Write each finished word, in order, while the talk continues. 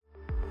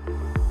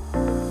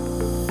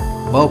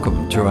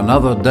Welcome to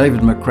another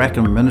David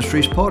McCracken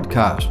Ministries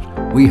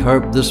podcast. We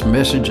hope this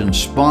message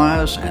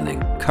inspires and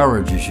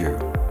encourages you.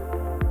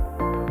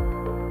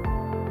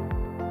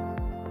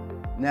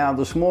 Now,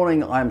 this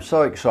morning I'm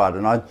so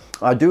excited, and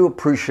I do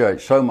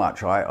appreciate so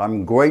much.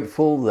 I'm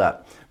grateful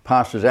that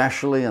Pastors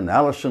Ashley and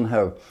Allison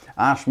have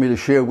asked me to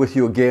share with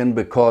you again,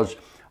 because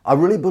I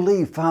really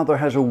believe Father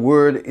has a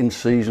word in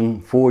season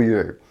for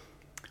you.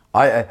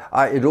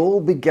 It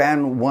all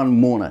began one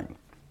morning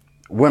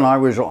when I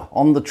was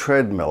on the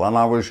treadmill and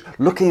I was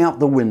looking out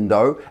the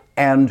window,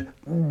 and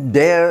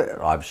there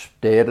I've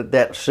stared at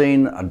that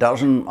scene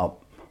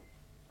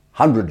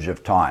hundreds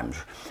of times.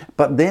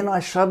 But then I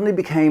suddenly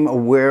became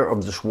aware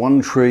of this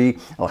one tree,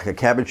 like a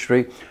cabbage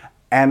tree,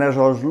 and as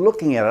I was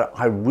looking at it,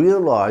 I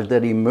realized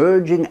that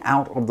emerging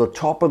out of the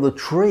top of the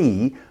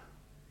tree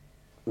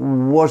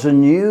was a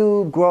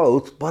new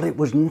growth, but it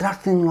was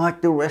nothing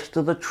like the rest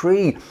of the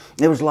tree.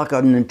 It was like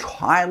an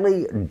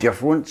entirely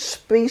different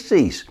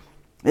species.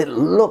 It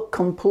looked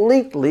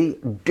completely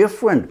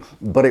different,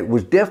 but it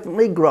was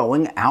definitely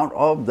growing out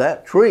of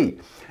that tree.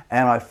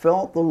 And I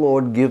felt the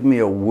Lord give me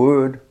a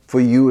word for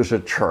you as a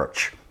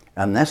church.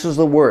 And this is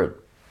the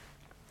word: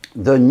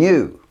 the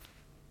new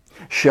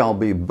shall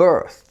be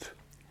birthed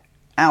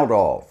out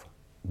of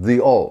the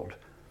old.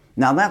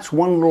 Now that's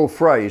one little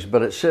phrase,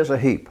 but it says a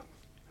heap.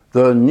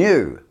 The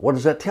new, what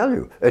does that tell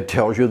you? It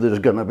tells you there's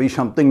going to be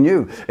something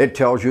new. It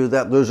tells you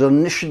that there's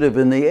initiative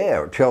in the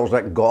air. It tells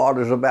that God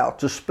is about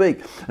to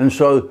speak. And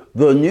so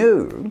the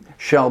new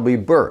shall be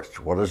birthed.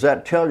 What does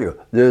that tell you?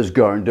 There's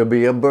going to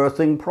be a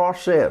birthing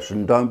process,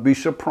 and don't be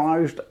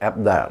surprised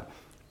at that.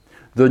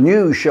 The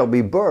new shall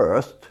be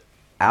birthed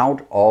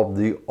out of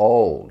the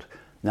old.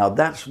 Now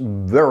that's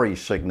very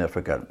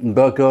significant,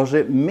 because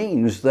it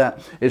means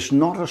that it's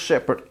not a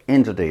separate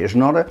entity. It's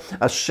not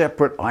a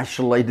separate,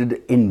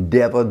 isolated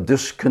endeavor,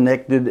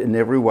 disconnected in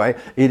every way.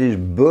 It is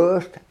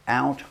birthed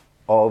out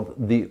of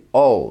the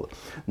old.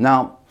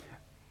 Now,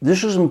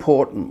 this is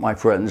important, my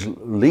friends.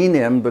 Lean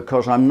in,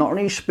 because I'm not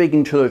only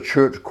speaking to the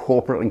church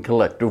corporate and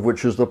collective,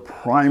 which is the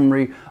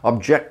primary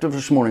objective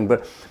this morning,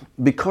 but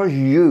because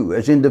you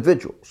as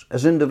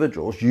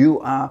individuals, you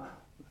are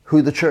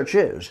who the church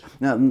is.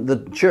 Now,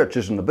 the church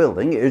isn't a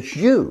building, it's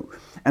you.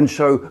 And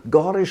so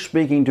God is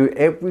speaking to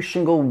every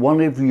single one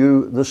of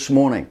you this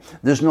morning.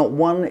 There's not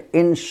one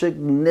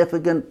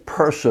insignificant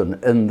person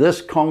in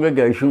this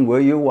congregation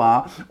where you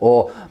are,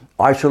 or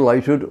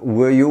isolated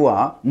where you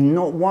are.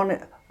 Not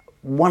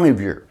one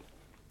of you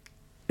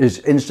is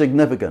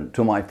insignificant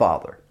to my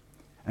Father.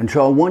 And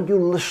so I want you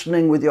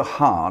listening with your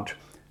heart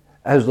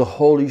as the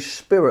Holy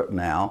Spirit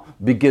now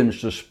begins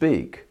to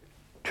speak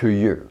to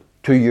you.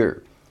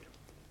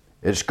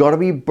 It's got to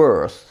be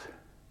birthed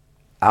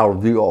out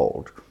of the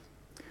old.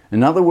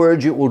 In other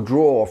words, it will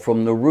draw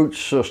from the root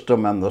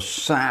system and the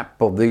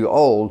sap of the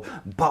old,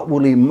 but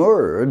will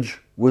emerge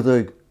with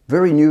a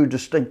very new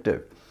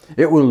distinctive.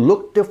 It will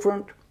look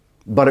different,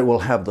 but it will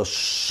have the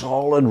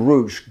solid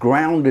roots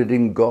grounded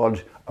in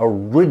God's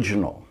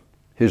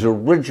His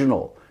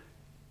original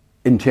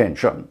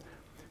intention.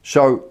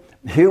 So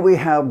here we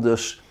have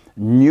this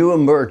new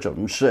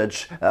emergence.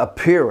 Its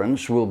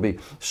appearance will be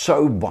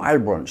so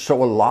vibrant,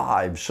 so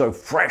alive, so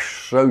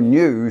fresh, so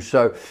new,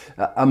 so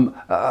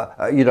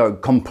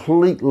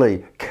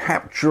completely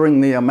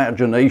capturing the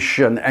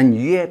imagination, and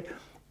yet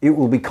it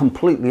will be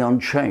completely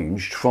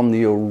unchanged from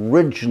the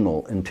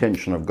original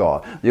intention of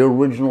God, the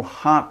original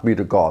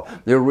heartbeat of God,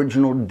 the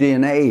original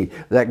DNA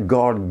that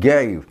God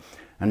gave.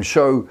 And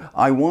so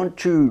I want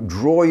to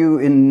draw you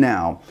in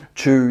now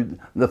to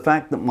the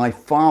fact that my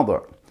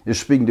Father is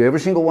speaking to every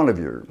single one of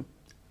you,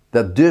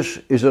 that this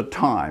is a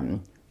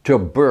time to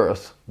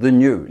birth the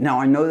new. Now,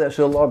 I know that's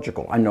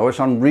illogical. I know it's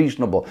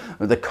unreasonable,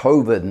 the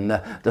COVID and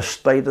the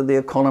state of the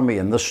economy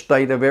and the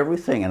state of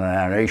everything in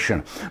our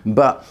nation.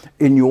 But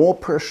in your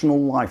personal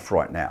life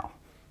right now,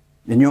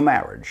 in your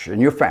marriage,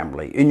 in your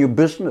family, in your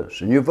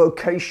business, in your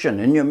vocation,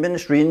 in your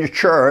ministry, in your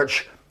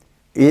church,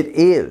 it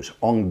is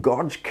on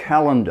God's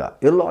calendar.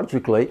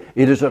 Illogically,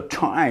 it is a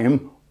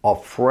time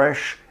of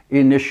fresh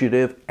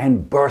initiative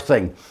and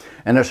birthing.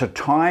 And it's a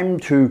time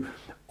to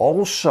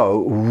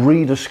also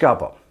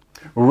rediscover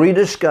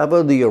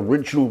the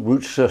original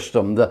root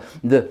system,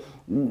 the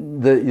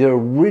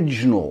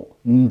original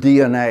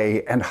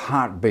DNA and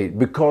heartbeat,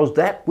 because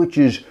that which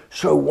is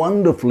so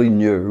wonderfully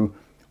new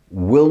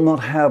will not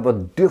have a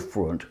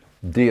different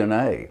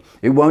DNA.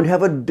 It won't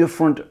have a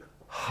different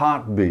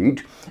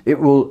heartbeat. It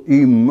will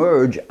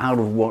emerge out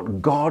of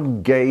what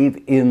God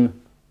gave in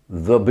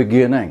the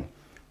beginning.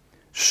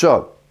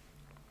 So,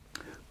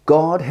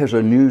 God has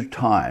a new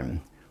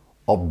time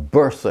of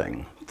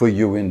birthing for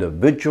you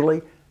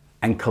individually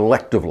and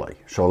collectively.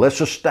 So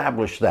let's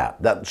establish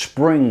that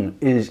spring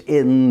is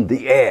in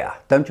the air.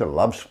 Don't you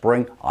love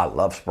spring? I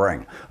love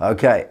spring.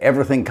 Okay,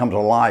 everything comes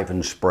alive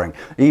in spring.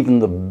 Even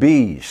the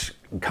bees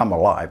come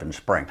alive in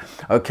spring.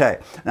 Okay,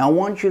 now I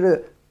want you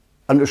to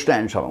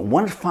understand something.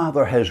 Once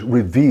Father has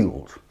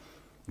revealed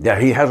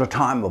that He has a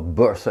time of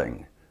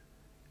birthing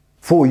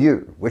for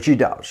you, which He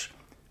does,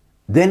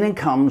 then it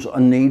comes a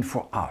need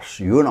for us,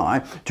 you and I,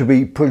 to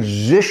be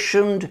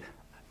positioned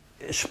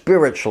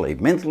spiritually,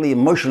 mentally,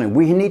 emotionally.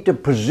 We need to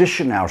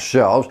position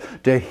ourselves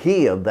to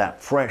hear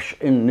that fresh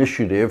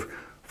initiative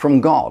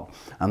from God.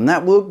 And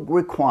that will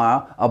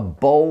require a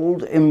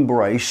bold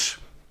embrace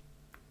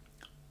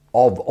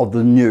of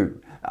the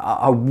new,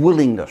 a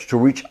willingness to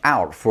reach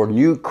out for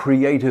new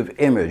creative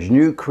image,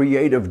 new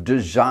creative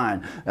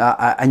design,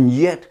 and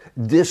yet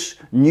this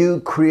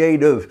new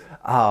creative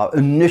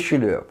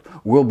initiative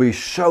will be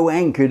so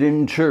anchored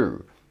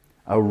into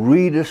a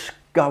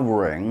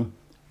rediscovering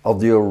of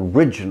the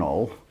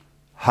original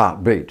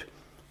heartbeat.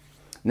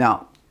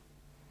 Now,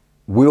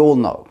 we all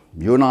know,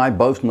 you and I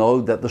both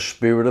know, that the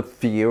spirit of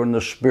fear and the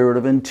spirit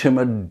of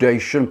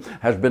intimidation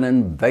has been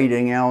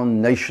invading our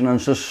nation and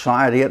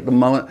society at the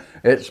moment.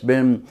 It's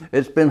been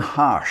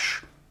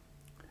harsh.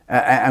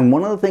 And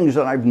one of the things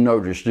that I've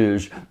noticed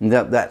is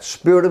that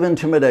spirit of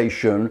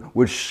intimidation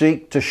would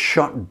seek to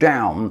shut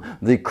down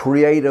the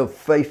creative,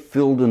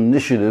 faith-filled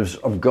initiatives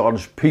of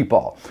God's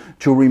people,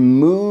 to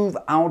remove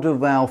out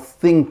of our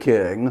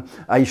thinking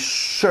a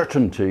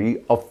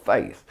certainty of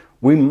faith.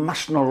 We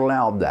must not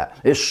allow that.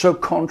 It's so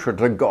contrary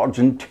to God's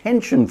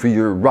intention for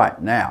you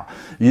right now.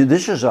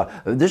 This is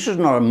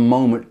not a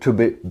moment to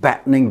be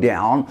battening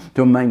down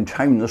to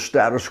maintain the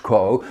status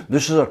quo.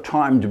 This is a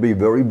time to be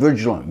very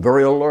vigilant,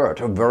 very alert,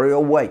 very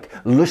awake,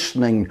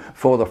 listening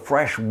for the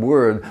fresh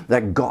word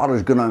that God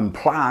is going to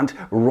implant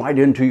right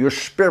into your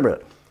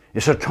spirit.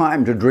 It's a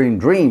time to dream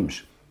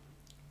dreams.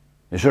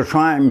 It's a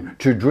time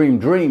to dream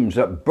dreams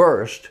that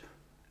burst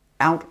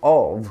out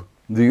of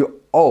the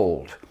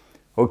old.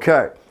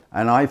 Okay.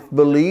 And I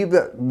believe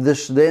that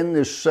this then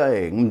is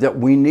saying that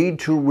we need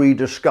to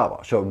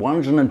rediscover. So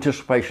one's an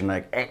anticipation,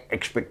 an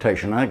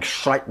expectation, an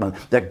excitement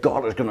that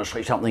God is going to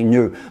say something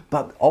new,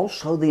 but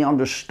also the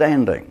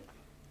understanding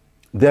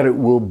that it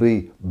will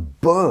be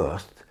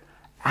birthed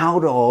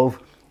out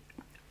of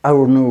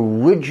an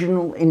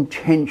original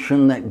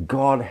intention that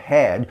God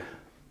had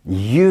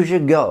years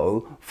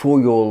ago for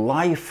your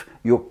life,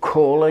 your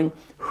calling,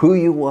 who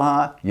you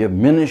are, your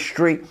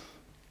ministry.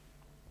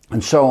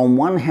 And so on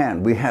one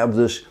hand, we have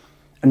this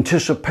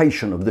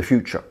anticipation of the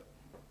future.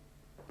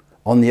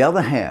 On the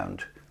other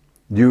hand,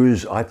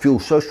 I feel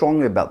so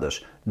strongly about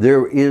this,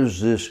 there is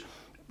this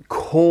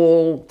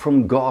call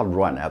from God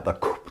right now, the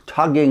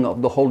tugging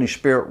of the Holy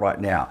Spirit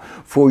right now,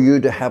 for you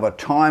to have a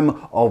time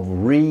of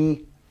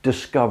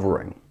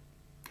rediscovering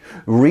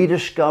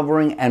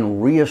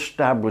and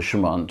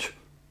reestablishment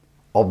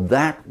of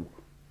that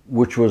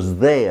which was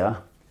there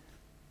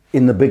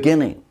in the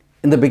beginning.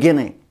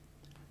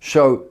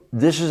 So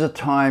this is a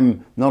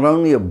time not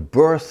only of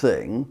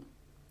birthing,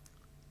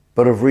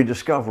 but of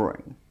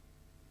rediscovering.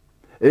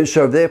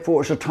 So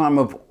therefore it's a time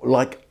of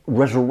like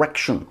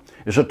resurrection.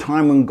 It's a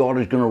time when God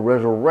is going to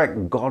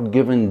resurrect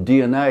God-given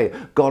DNA,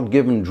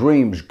 God-given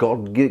dreams,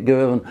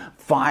 God-given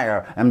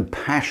fire and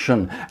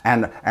passion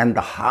and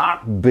the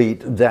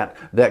heartbeat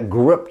that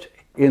gripped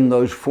in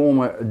those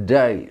former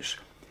days.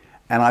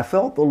 And I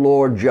felt the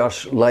Lord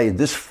just lay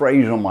this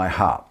phrase on my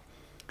heart.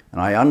 And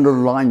I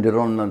underlined it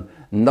on the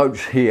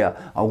notes here.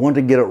 I want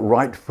to get it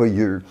right for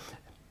you.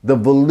 The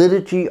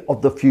validity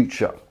of the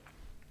future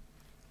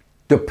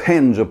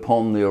depends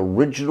upon the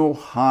original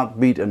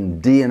heartbeat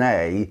and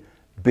DNA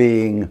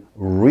being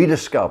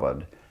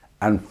rediscovered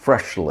and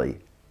freshly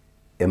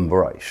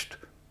embraced.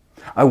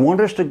 I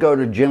want us to go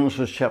to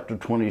Genesis chapter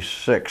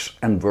 26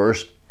 and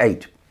verse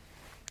 8.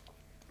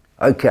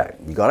 Okay,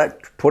 you got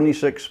it?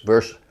 26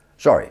 verse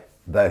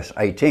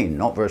 18,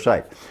 not verse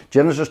 8.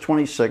 Genesis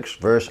 26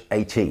 verse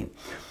 18.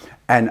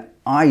 And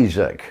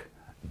Isaac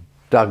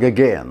dug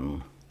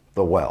again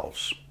the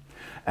wells.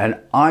 And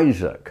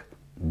Isaac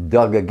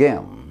dug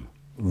again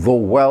the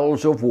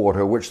wells of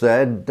water which they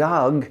had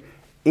dug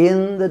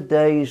in the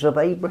days of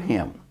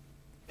Abraham,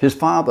 his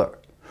father.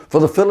 For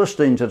the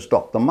Philistines had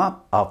stopped them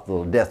up after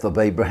the death of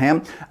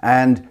Abraham,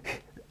 and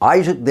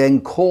Isaac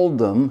then called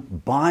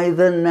them by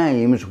the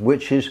names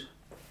which his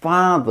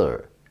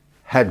father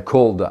had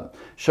called them.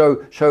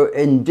 So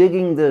in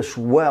digging this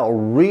well,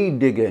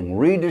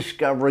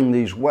 rediscovering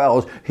these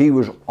wells, he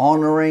was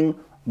honoring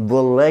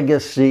the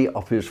legacy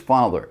of his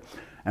father.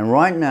 And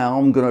right now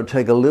I'm going to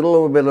take a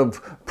little bit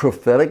of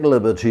prophetic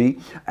liberty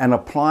and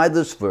apply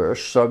this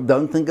verse. So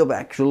don't think of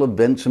actual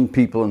events and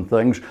people and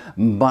things,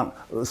 but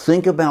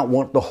think about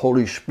what the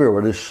Holy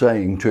Spirit is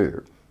saying to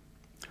you.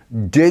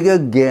 Dig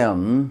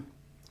again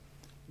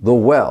the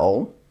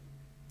well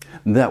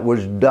that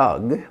was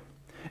dug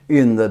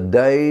in the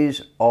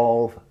days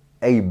of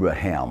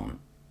Abraham.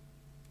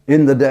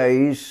 In the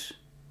days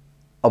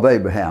of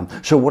Abraham.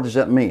 So what does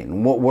that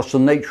mean? What's the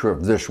nature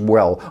of this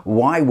well?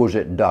 Why was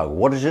it dug?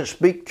 What does it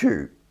speak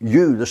to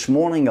you this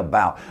morning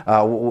about?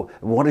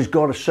 What is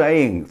God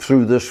saying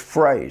through this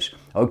phrase?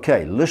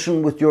 Okay,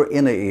 listen with your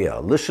inner ear.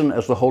 Listen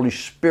as the Holy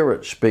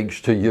Spirit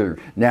speaks to you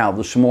now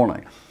this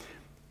morning.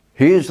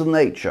 Here's the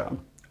nature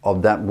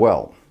of that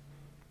well.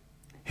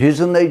 Here's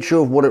the nature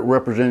of what it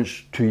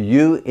represents to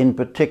you in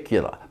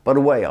particular. By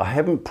the way, I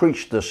haven't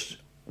preached this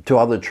to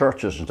other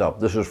churches and stuff.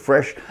 This is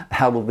fresh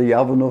out of the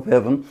oven of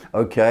heaven,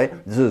 okay?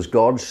 This is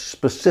God's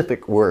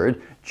specific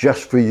word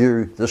just for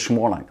you this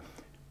morning.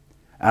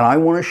 And I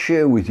want to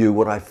share with you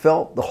what I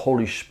felt the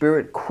Holy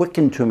Spirit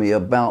quickened to me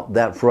about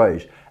that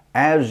phrase.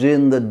 As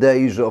in the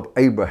days of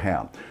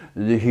Abraham.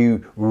 He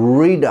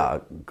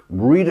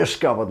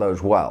rediscovered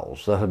those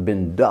wells that had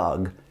been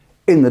dug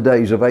in the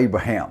days of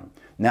Abraham.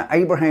 Now,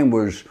 Abraham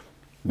was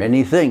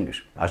many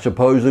things. I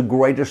suppose the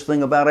greatest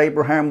thing about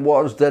Abraham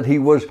was that he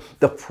was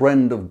the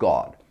friend of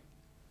God.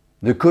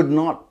 There could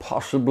not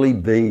possibly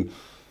be,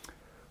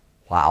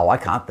 I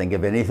can't think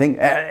of anything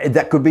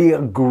that could be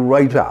a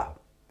greater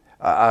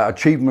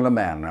achievement of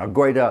man, a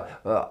greater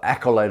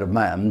accolade of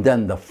man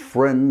than the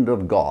friend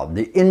of God,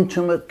 the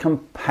intimate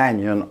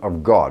companion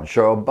of God.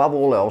 So above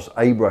all else,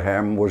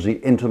 Abraham was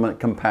the intimate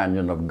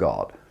companion of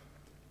God.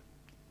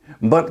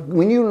 But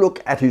when you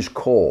look at his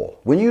core,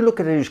 when you look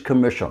at his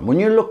commission, when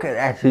you look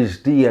at his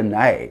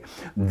DNA,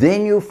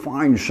 then you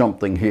find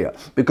something here.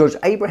 Because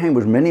Abraham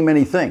was many,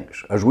 many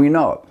things, as we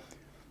know.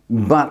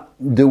 But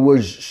there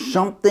was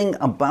something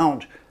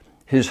about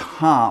his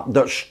heart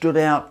that stood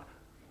out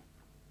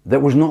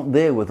that was not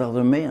there with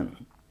other men.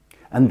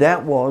 And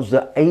that was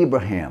that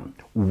Abraham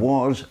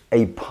was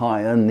a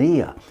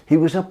pioneer. He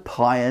was a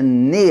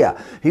pioneer.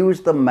 He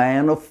was the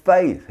man of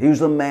faith. He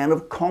was the man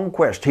of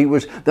conquest. He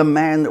was the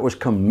man that was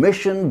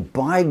commissioned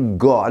by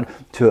God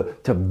to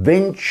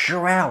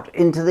venture out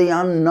into the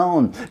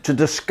unknown, to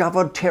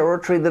discover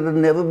territory that had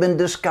never been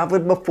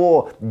discovered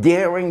before,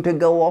 daring to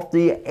go off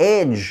the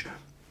edge.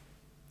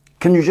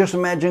 Can you just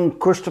imagine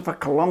Christopher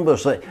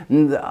Columbus?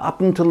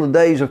 Up until the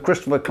days of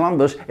Christopher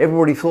Columbus,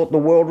 everybody thought the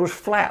world was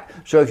flat.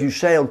 So if you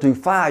sailed too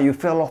far, you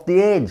fell off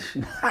the edge.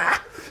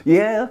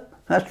 Yeah,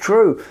 that's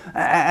true.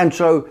 And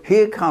so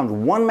here comes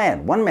one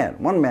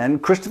man,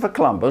 Christopher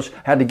Columbus,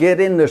 had to get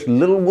in this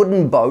little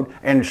wooden boat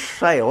and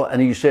sail.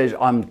 And he says,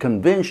 I'm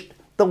convinced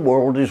the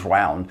world is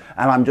round,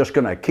 and I'm just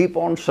going to keep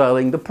on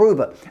sailing to prove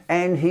it.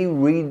 And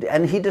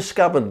he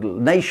discovered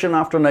nation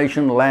after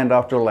nation, land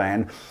after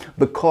land,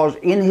 because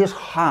in his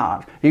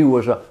heart he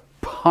was a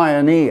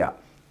pioneer.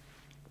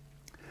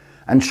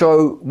 And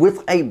so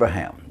with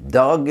Abraham,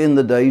 dug in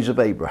the days of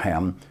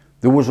Abraham,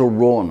 there was a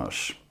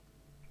rawness.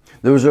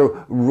 There was a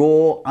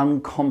raw,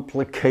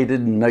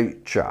 uncomplicated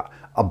nature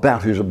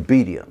about his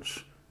obedience,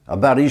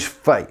 about his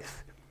faith.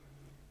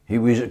 He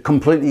was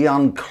completely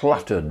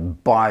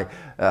uncluttered by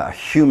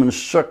human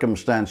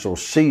circumstance or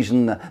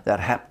season that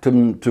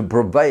happened to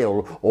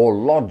prevail, or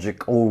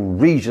logic or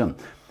reason.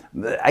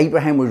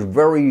 Abraham was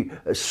very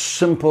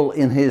simple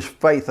in his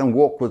faith and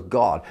walk with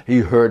God. He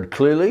heard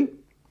clearly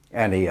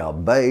and he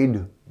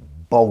obeyed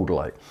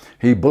boldly.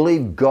 He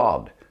believed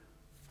God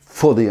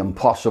for the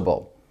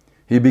impossible.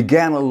 He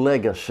began a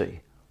legacy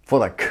for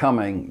the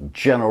coming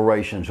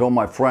generations. Oh,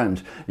 my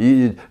friends,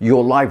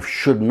 your life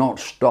should not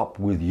stop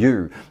with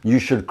you. You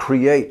should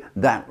create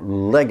that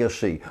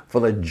legacy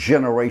for the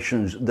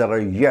generations that are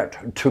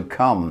yet to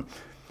come.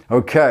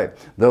 Okay,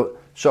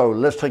 so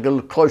let's take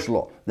a closer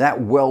look.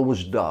 That well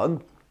was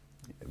dug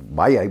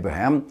by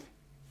Abraham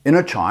in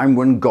a time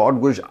when God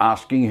was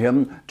asking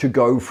him to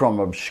go from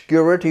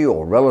obscurity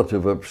or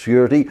relative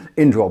obscurity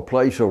into a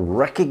place of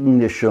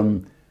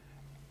recognition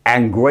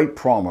and great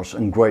promise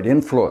and great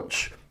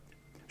influence.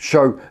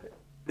 So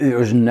it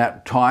was in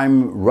that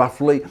time,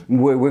 roughly,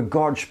 where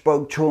God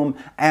spoke to him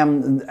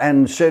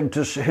and said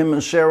to him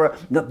and Sarah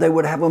that they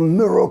would have a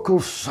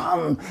miracle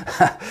son,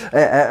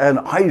 and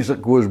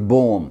Isaac was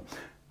born.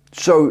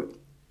 So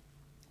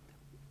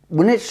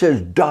when it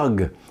says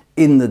dug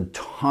in the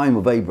time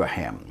of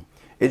Abraham,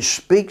 it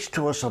speaks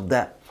to us of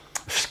that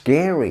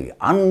scary,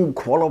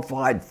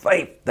 unqualified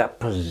faith that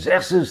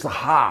possesses the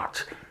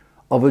heart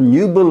of a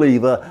new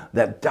believer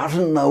that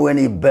doesn't know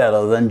any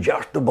better than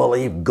just to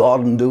believe God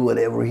and do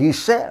whatever he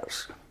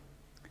says.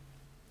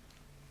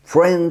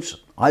 Friends,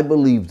 I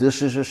believe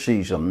this is a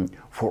season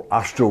for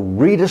us to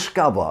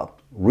rediscover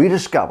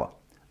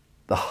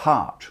the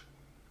heart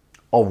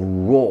of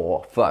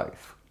raw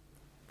faith,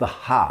 the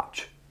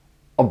heart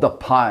of the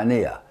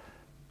pioneer,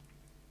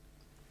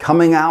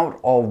 coming out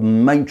of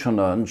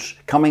maintenance,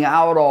 coming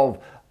out of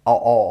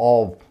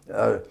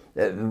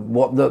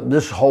what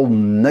this whole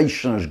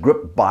nation is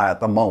gripped by at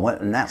the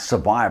moment, and that's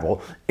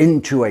survival,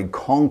 into a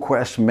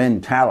conquest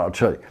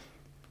mentality.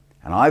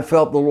 And I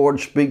felt the Lord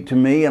speak to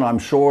me, and I'm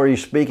sure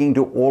he's speaking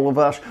to all of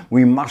us.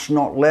 We must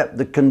not let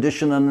the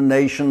condition in the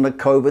nation, the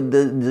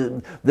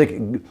COVID,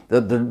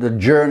 the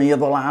journey of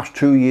the last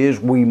 2 years,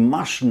 we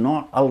must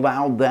not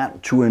allow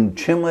that to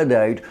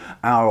intimidate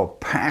our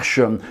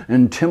passion,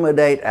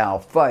 intimidate our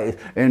faith,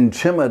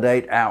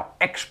 intimidate our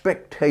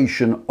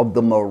expectation of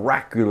the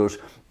miraculous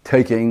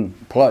taking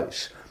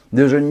place.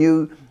 There's a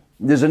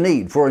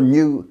need for a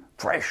new,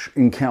 fresh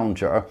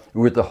encounter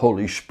with the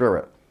Holy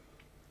Spirit.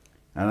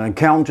 An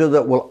encounter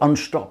that will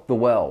unstop the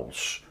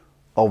wells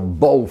of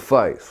bold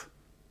faith,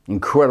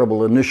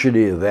 incredible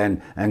initiative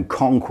and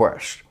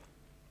conquest.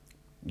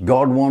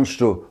 God wants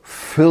to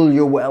fill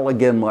your well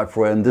again, my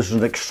friend. This is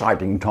an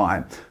exciting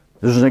time.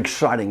 This is an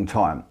exciting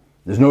time.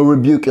 There's no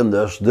rebuke in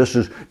this. This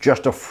is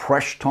just a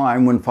fresh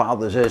time when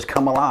Father says,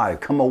 come alive,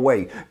 come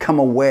awake, come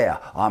aware.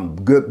 I'm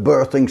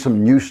birthing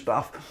some new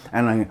stuff,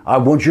 and I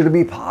want you to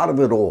be part of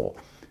it all.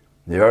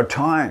 There are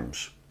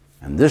times,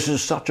 and this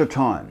is such a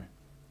time,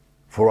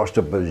 for us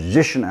to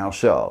position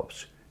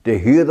ourselves to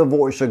hear the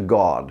voice of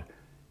God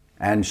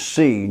and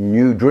see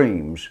new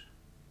dreams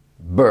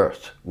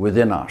birth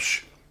within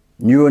us,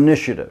 new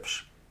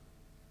initiatives.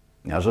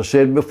 As I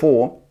said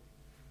before,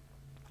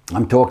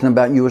 I'm talking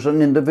about you as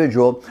an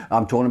individual.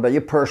 I'm talking about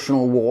your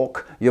personal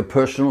walk, your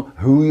personal,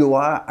 who you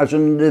are as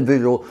an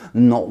individual.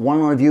 Not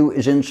one of you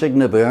is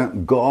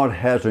insignificant. God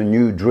has a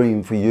new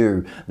dream for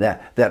you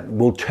that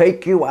will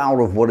take you out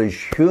of what is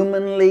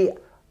humanly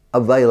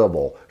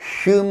available,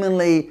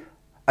 humanly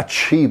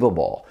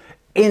achievable,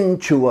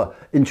 into a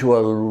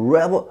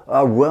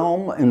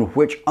realm in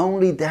which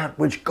only that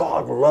which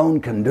God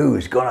alone can do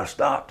is going to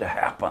start to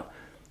happen.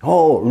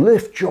 Oh,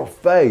 lift your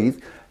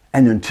faith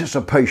and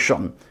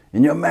anticipation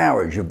in your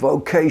marriage, your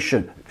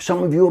vocation.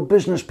 Some of you are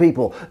business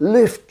people.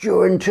 Lift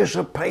your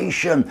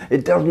anticipation.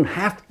 It doesn't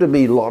have to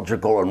be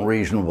logical and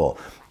reasonable.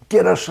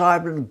 Get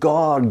aside with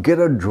God, get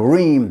a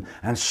dream,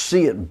 and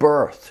see it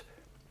birth.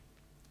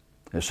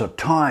 It's a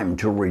time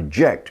to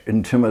reject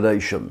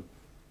intimidation.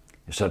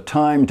 It's a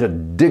time to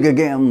dig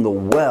again the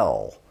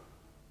well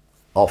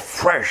of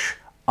fresh,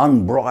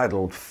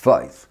 unbridled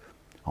faith.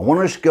 I want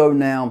us to go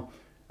now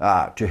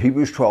to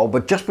Hebrews 12,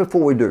 but just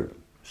before we do,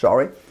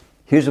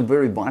 here's a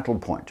very vital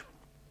point.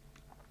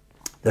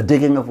 The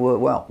digging of the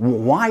well.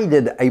 Why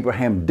did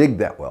Abraham dig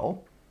that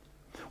well?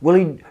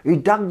 Well, he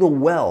dug the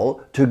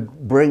well to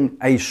bring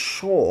a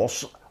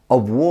source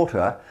of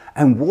water,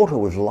 and water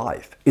was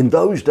life. In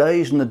those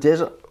days in the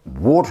desert,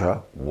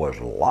 water was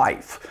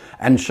life.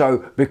 And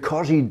so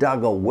because he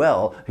dug a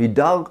well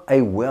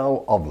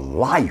of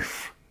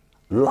life.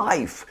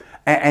 Life.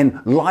 And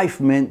life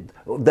meant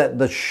that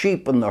the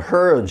sheep and the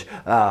herds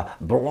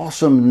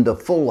blossomed into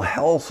full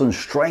health and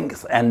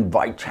strength and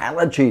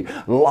vitality.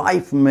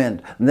 Life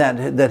meant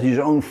that his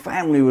own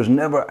family was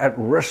never at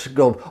risk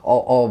of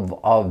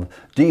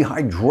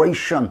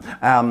dehydration.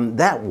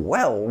 That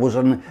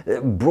well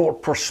it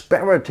brought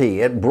prosperity,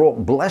 it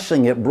brought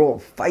blessing, it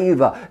brought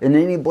favor in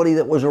anybody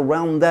that was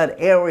around that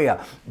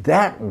area.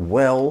 That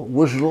well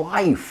was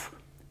life.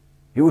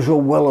 It was a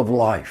well of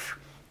life.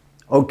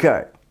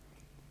 Okay.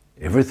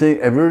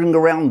 Everything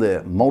around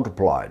there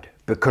multiplied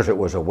because it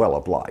was a well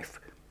of life.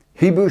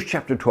 Hebrews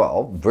chapter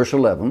 12, verse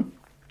 11.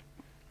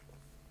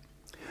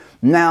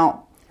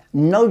 Now,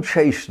 no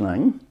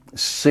chastening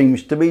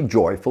seems to be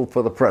joyful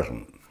for the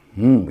present.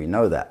 We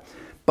know that.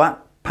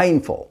 But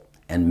painful.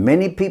 And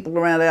many people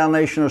around our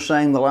nation are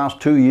saying the last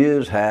 2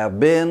 years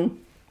have been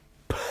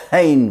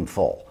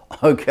painful.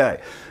 Okay.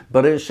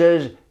 But it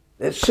says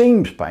it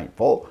seems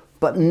painful,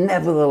 but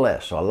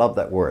nevertheless, I love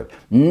that word,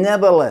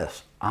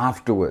 nevertheless,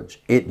 afterwards,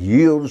 it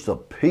yields the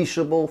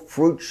peaceable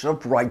fruits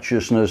of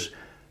righteousness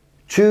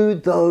to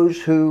those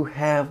who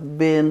have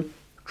been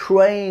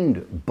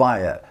trained by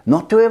it.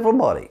 Not to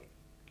everybody,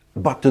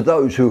 but to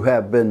those who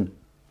have been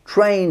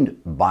trained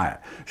by it.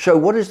 So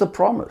what is the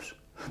promise?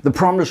 The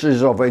promise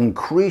is of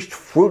increased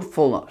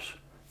fruitfulness.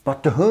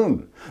 But to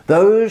whom?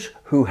 Those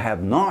who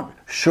have not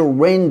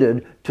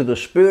surrendered to the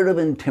spirit of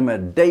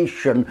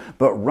intimidation,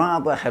 but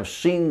rather have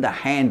seen the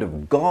hand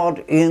of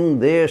God in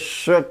their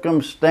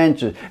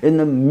circumstances, in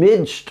the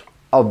midst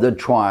of the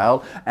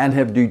trial, and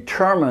have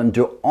determined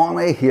to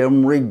honor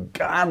Him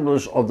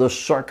regardless of the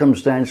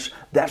circumstance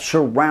that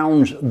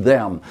surrounds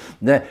them.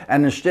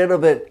 And instead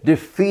of it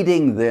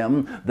defeating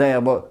them, they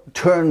have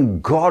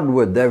turned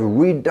Godward. They've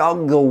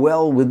redug the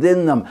well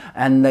within them,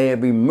 and they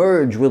have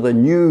emerged with a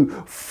new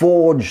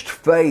forged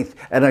faith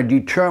and a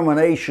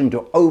determination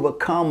to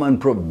overcome and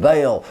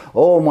prevail.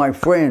 Oh, my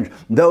friends,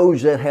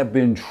 those that have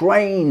been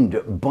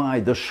trained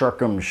by the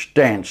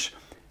circumstance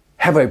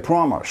have a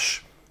promise.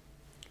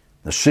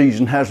 The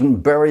season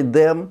hasn't buried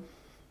them,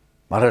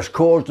 but has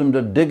caused them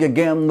to dig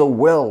again the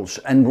wells.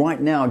 And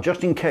right now,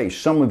 just in case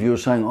some of you are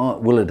saying, oh,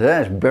 well, it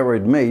has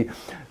buried me,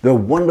 the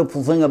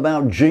wonderful thing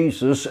about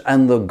Jesus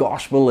and the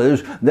gospel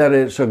is that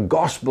it's a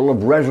gospel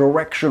of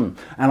resurrection.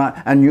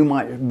 And you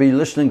might be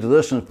listening to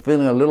this and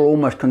feeling a little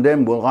almost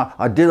condemned. Well,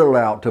 I did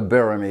allow it to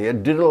bury me.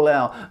 It did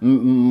allow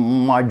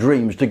my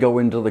dreams to go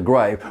into the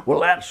grave.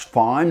 Well, that's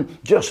fine.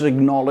 Just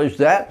acknowledge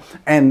that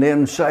and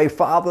then say,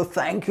 Father,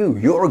 thank you.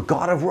 You're a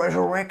God of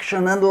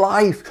resurrection and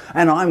life.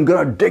 And I'm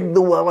going to dig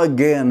the well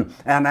again,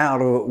 and out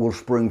of it will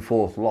spring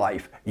forth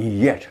life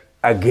yet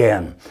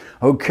again.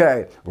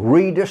 Okay,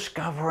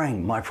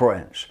 rediscovering, my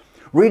friends.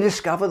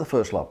 Rediscover the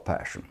first love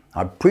passion.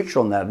 I preached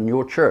on that in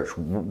your church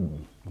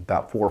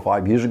about 4 or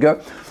 5 years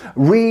ago.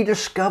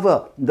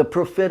 Rediscover the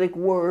prophetic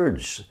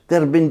words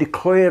that have been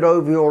declared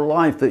over your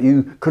life that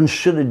you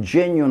consider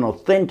genuine,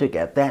 authentic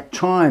at that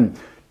time.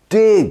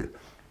 Dig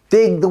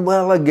the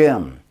well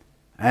again.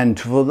 And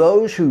for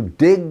those who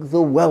dig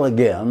the well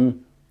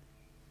again,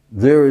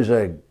 there is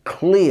a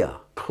clear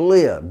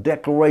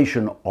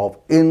declaration of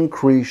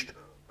increased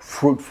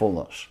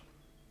fruitfulness.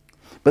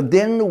 But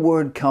then the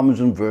word comes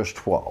in verse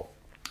 12.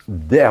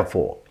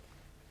 Therefore,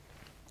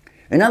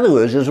 In other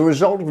words, as a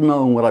result of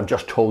knowing what I've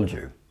just told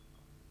you,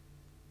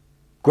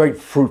 great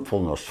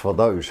fruitfulness for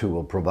those who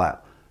will prevail.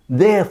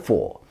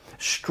 Therefore,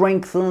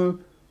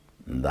 strengthen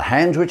the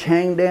hands which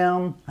hang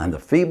down and the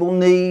feeble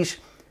knees.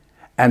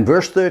 And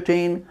verse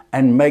 13,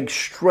 and make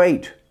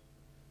straight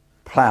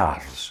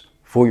paths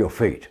for your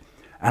feet.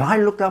 And I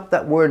looked up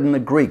that word in the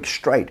Greek,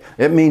 straight.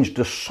 It means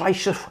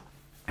decisive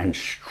and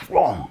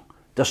strong.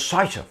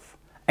 Decisive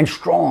and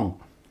strong.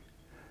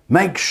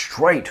 Make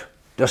straight,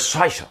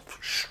 decisive,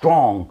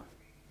 strong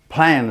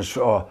plans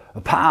or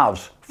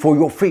paths for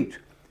your feet.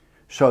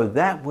 So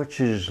that which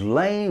is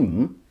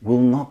lame will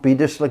not be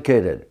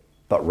dislocated,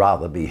 but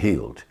rather be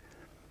healed.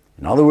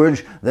 In other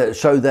words,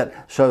 so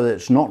that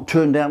it's not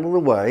turned out of the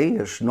way,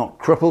 it's not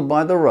crippled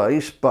by the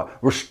race, but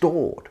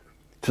restored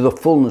to the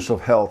fullness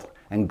of health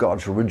and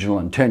God's original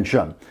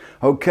intention.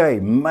 Okay,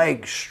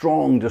 make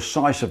strong,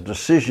 decisive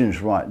decisions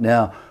right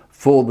now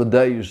for the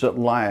days that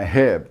lie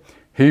ahead.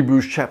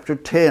 Hebrews chapter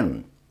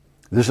 10.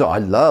 I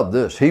love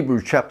this.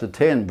 Hebrews chapter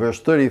 10, verse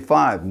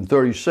 35 and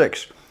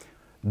 36.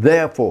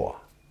 Therefore,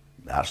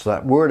 that's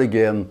that word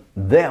again,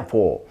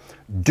 therefore,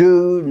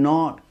 do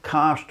not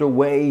cast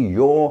away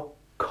your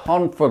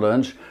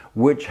confidence,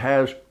 which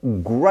has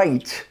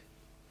great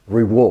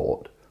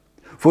reward.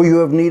 For you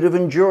have need of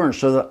endurance,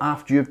 so that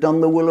after you've done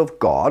the will of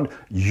God,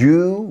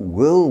 you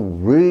will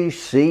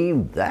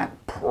receive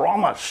that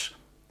promise.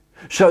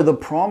 So the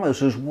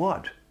promise is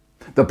what?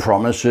 The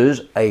promise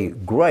is a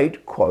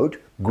great, quote,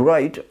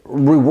 great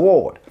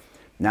reward.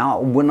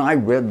 Now, when I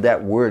read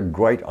that word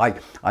great, I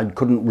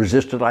couldn't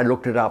resist it. I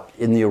looked it up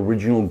in the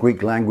original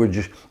Greek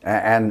language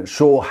and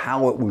saw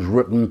how it was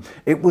written.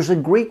 It was a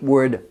Greek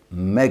word,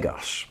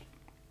 megas.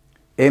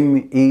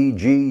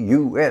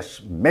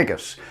 M-E-G-U-S,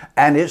 megas.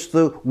 And it's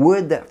the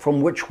word that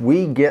from which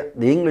we get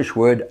the English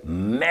word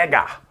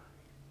mega.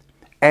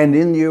 And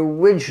in the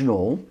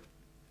original,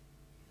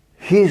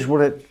 here's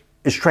what it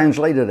is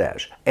translated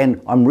as.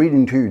 And I'm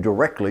reading to you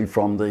directly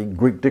from the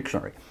Greek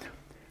dictionary.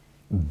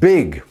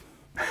 Big,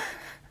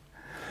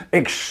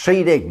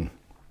 exceeding,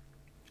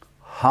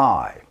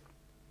 high,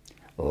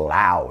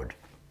 loud,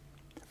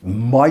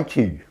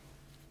 mighty,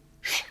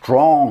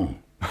 strong.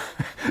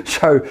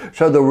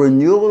 So the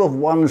renewal of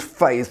one's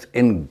faith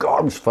in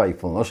God's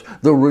faithfulness,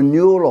 the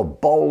renewal of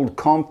bold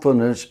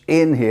confidence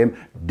in Him,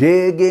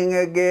 digging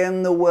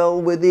again the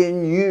well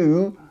within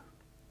you,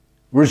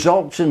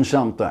 results in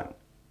something.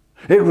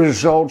 It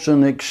results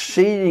in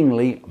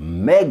exceedingly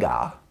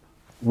mega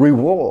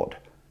reward.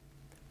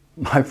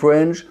 My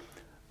friends,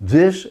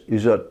 this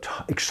is an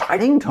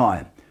exciting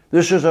time.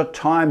 This is a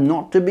time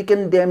not to be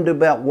condemned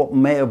about what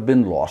may have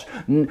been lost.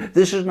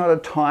 This is not a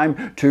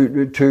time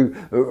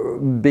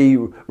to be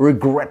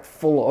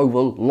regretful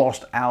over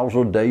lost hours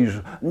or days.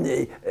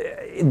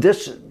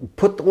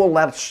 Put all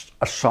that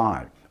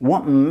aside.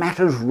 What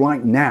matters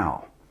right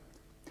now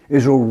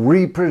is a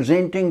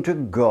representing to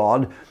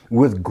God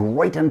with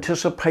great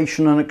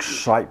anticipation and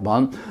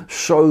excitement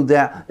so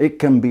that it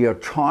can be a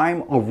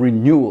time of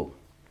renewal,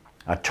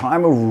 a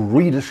time of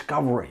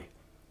rediscovery.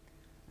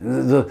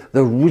 The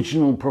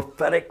original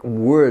prophetic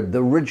word,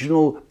 the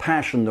original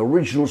passion, the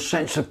original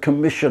sense of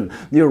commission,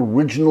 the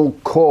original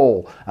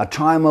call, a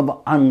time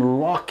of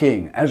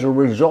unlocking as a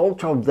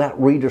result of that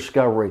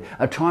rediscovery,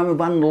 a time of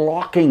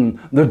unlocking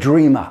the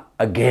dreamer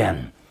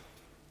again,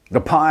 the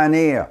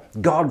pioneer,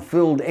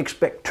 God-filled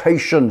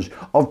expectations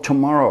of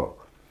tomorrow.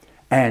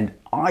 And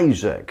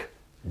Isaac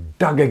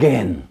dug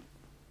again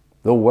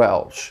the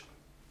wells.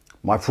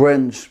 My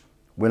friends,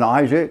 when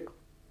Isaac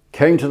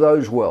came to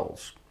those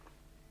wells,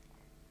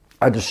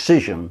 a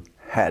decision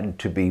had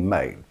to be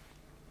made.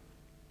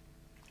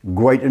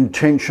 Great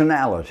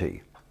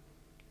intentionality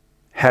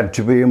had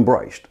to be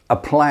embraced. A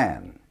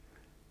plan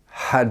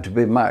had to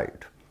be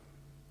made.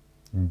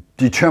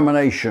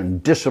 Determination,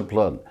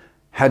 discipline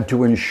had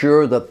to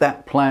ensure that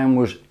that plan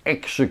was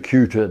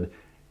executed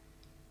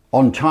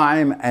on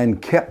time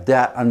and kept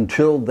that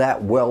until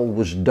that well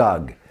was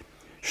dug.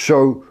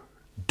 So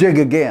dig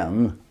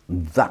again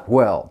that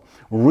well.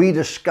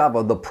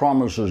 Rediscover the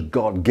promises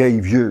God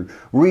gave you.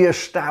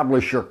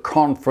 Reestablish your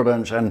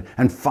confidence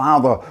and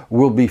Father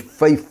will be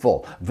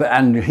faithful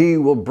and He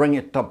will bring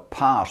it to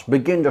pass.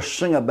 Begin to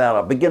sing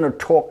about it. Begin to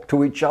talk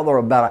to each other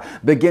about it.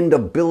 Begin to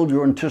build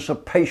your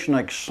anticipation,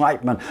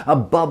 excitement.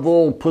 Above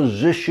all,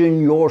 position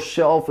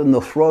yourself in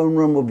the throne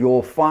room of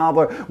your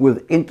Father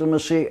with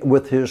intimacy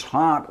with His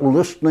heart,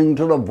 listening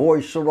to the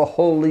voice of the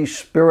Holy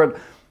Spirit,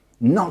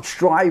 not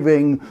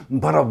striving,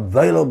 but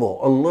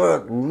available,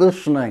 alert,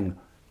 listening,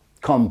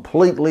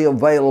 completely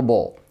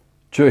available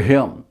to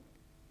Him,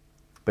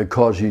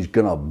 because He's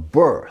going to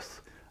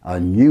birth a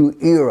new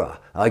era,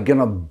 going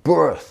to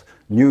birth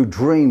new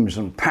dreams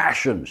and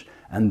passions,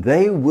 and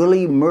they will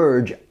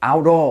emerge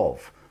out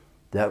of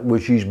that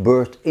which He's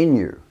birthed in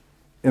you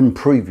in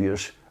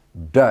previous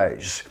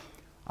days.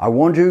 I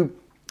want to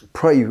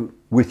pray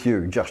with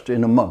you just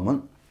in a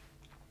moment,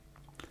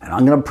 and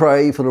I'm going to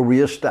pray for the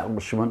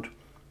reestablishment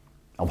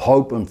of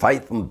hope and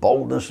faith and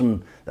boldness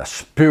and the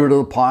spirit of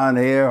the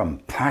pioneer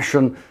and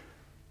passion,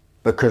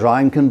 because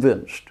I'm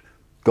convinced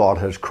God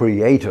has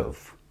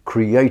creative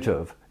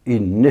creative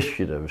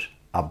initiatives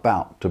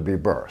about to be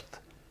birthed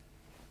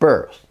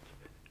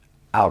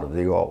out of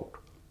the old.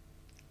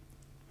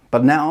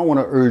 But now I want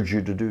to urge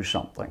you to do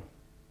something.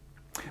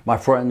 My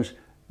friends,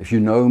 if you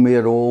know me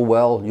at all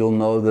well, you'll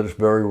know that it's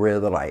very rare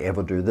that I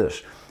ever do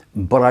this.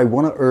 But I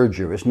want to urge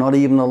you, it's not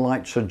even a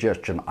light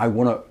suggestion, I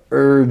want to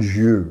urge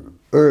you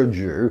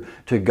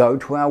to go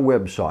to our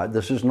website.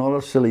 This is not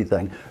a silly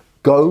thing.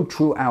 Go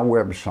to our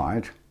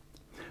website.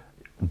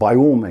 By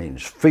all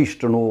means,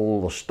 feast on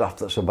all the stuff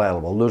that's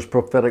available. There's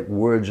prophetic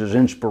words, there's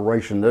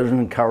inspiration, there's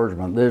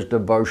encouragement, there's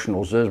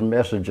devotionals, there's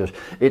messages.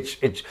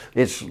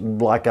 It's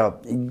like a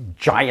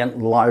giant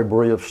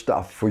library of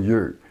stuff for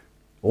you.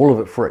 All of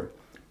it free.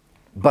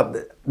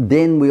 But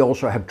then we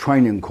also have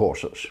training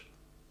courses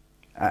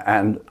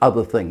and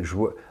other things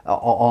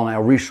on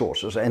our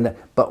resources.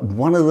 But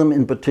one of them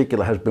in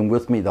particular has been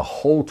with me the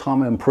whole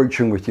time I'm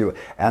preaching with you,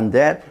 and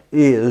that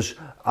is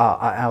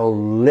our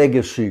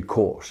legacy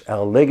course,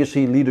 our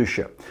legacy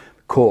leadership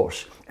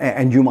course.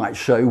 And you might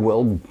say,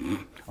 well,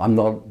 I'm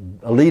not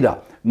a leader.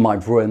 My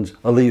friends,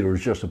 a leader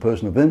is just a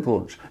person of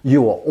influence.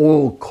 You are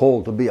all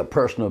called to be a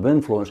person of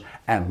influence.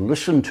 And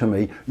listen to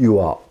me, you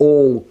are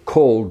all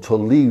called to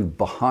leave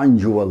behind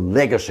you a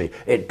legacy.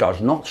 It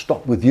does not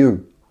stop with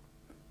you.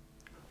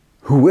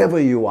 Whoever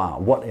you are,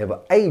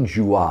 whatever age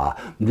you are,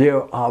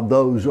 there are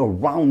those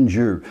around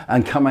you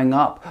and coming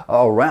up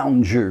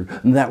around you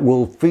that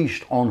will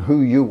feast on who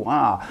you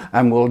are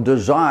and will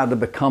desire to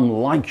become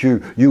like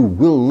you. You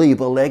will leave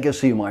a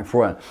legacy, my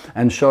friend.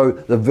 And so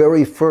the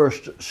very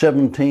first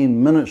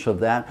 17 minutes of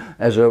that,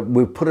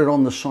 we put it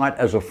on the site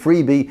as a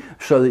freebie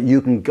so that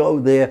you can go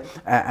there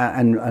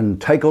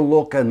and take a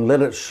look and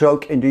let it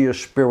soak into your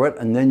spirit,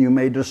 and then you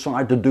may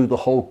decide to do the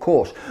whole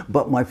course.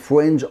 But my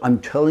friends, I'm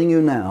telling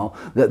you now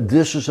that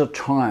this is a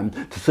time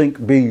to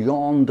think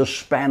beyond the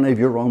span of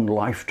your own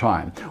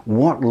lifetime.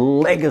 What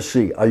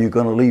legacy are you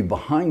going to leave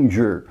behind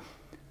you?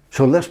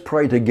 So let's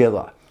pray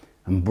together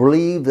and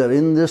believe that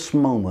in this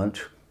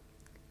moment,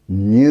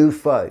 new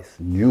faith,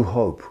 new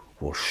hope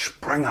will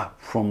spring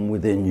up from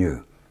within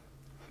you.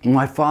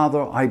 My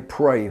Father, I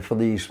pray for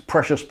these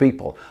precious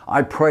people.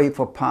 I pray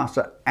for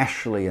Pastor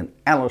Ashley and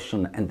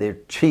Allison and their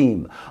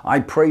team. I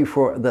pray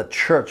for the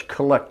church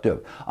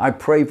collective. I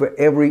pray for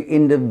every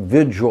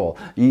individual,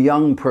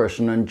 young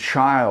person and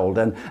child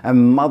and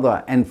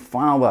mother and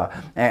father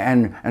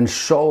and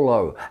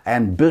solo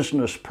and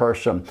business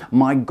person.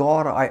 My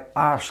God, I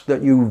ask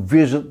that you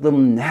visit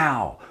them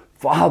now.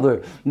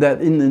 Father, that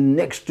in the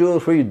next 2 or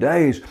 3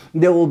 days,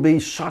 there will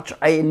be such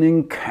an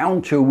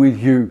encounter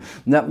with you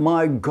that,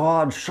 my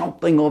God,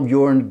 something of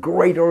your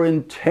greater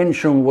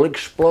intention will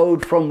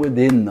explode from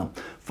within them.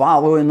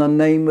 Father, in the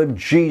name of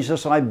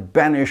Jesus, I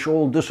banish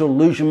all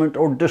disillusionment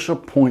or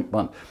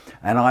disappointment.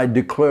 And I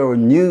declare a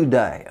new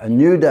day, a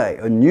new day,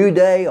 a new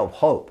day of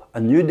hope, a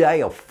new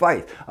day of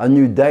faith, a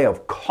new day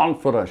of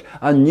confidence,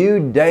 a new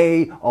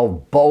day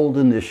of bold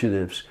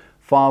initiatives.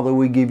 Father,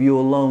 we give you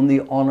alone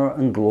the honor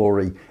and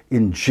glory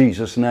in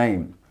Jesus'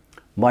 name.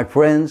 My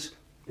friends,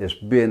 it's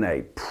been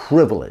a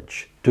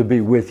privilege to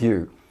be with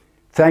you.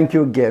 Thank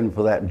you again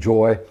for that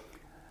joy.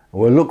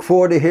 We look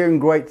forward to hearing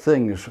great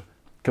things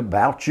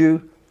about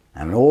you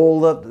and all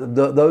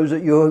those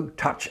that you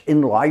touch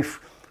in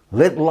life.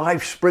 Let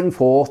life spring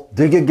forth.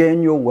 Dig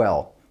again your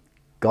well.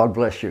 God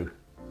bless you.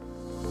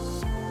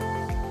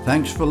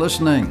 Thanks for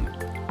listening.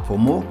 For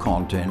more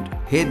content,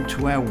 head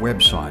to our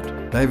website,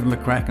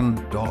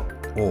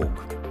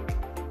 davidmccracken.org.